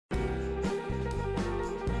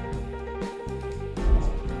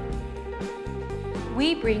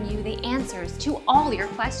we bring you the answers to all your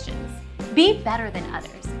questions. Be better than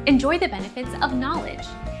others. Enjoy the benefits of knowledge.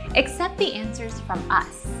 Accept the answers from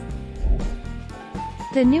us.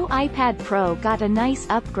 The new iPad Pro got a nice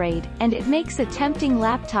upgrade, and it makes a tempting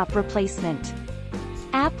laptop replacement.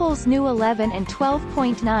 Apple's new 11 and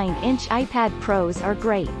 12.9-inch iPad Pros are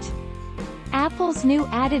great. Apple's new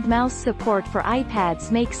added mouse support for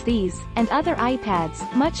iPads makes these, and other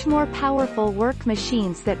iPads, much more powerful work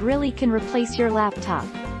machines that really can replace your laptop.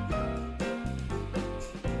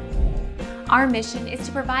 Our mission is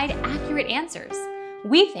to provide accurate answers.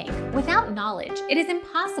 We think without knowledge, it is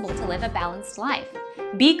impossible to live a balanced life.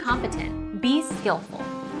 Be competent, be skillful.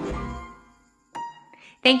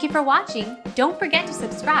 Thank you for watching. Don't forget to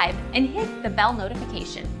subscribe and hit the bell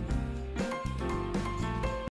notification.